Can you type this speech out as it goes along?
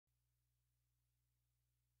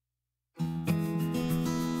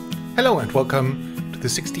Hello and welcome to the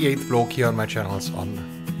 68th vlog here on my channels on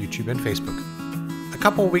YouTube and Facebook. A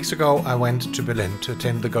couple of weeks ago I went to Berlin to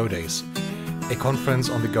attend the GoDays, a conference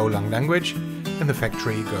on the Golang language in the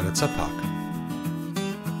factory Loodse of Hamburg.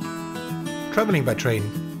 Traveling by train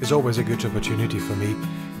is always a good opportunity for me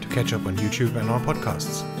to catch up on YouTube and on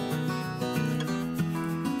podcasts.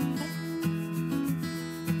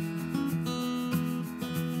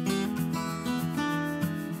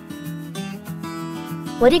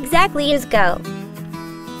 What exactly is Go?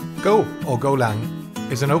 Go, or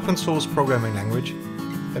Golang, is an open source programming language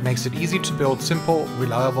that makes it easy to build simple,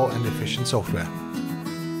 reliable and efficient software.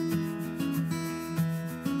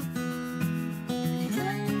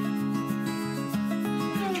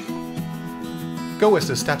 Go is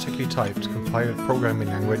a statically typed, compiled programming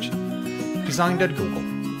language designed at Google.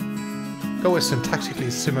 Go is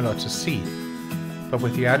syntactically similar to C, but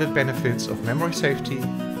with the added benefits of memory safety,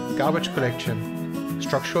 garbage collection,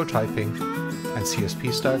 structural typing, and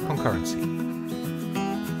CSP-style concurrency.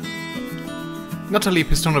 Natalie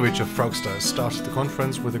Pistonovich of Frogster started the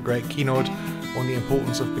conference with a great keynote on the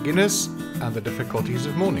importance of beginners and the difficulties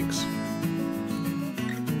of mornings.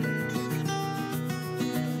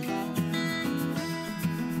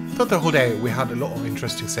 Throughout the whole day we had a lot of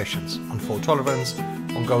interesting sessions on fault tolerance,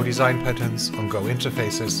 on Go design patterns, on Go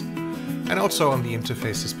interfaces, and also on the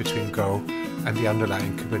interfaces between Go and the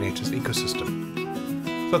underlying Kubernetes ecosystem.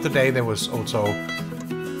 Throughout the day there was also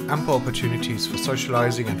ample opportunities for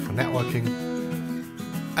socializing and for networking,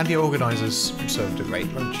 and the organizers served a great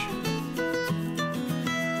lunch.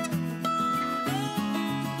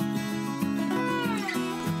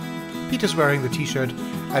 Peter's wearing the t-shirt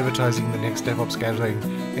advertising the next DevOps gathering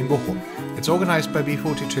in Bochum. It's organized by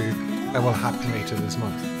B42 and will happen later this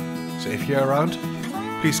month. So if you're around,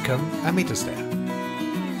 please come and meet us there.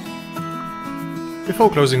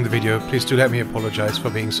 Before closing the video, please do let me apologize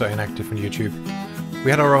for being so inactive on YouTube.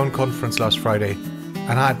 We had our own conference last Friday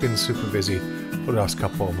and I had been super busy for the last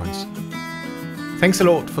couple of months. Thanks a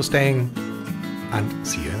lot for staying and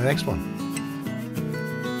see you in the next one.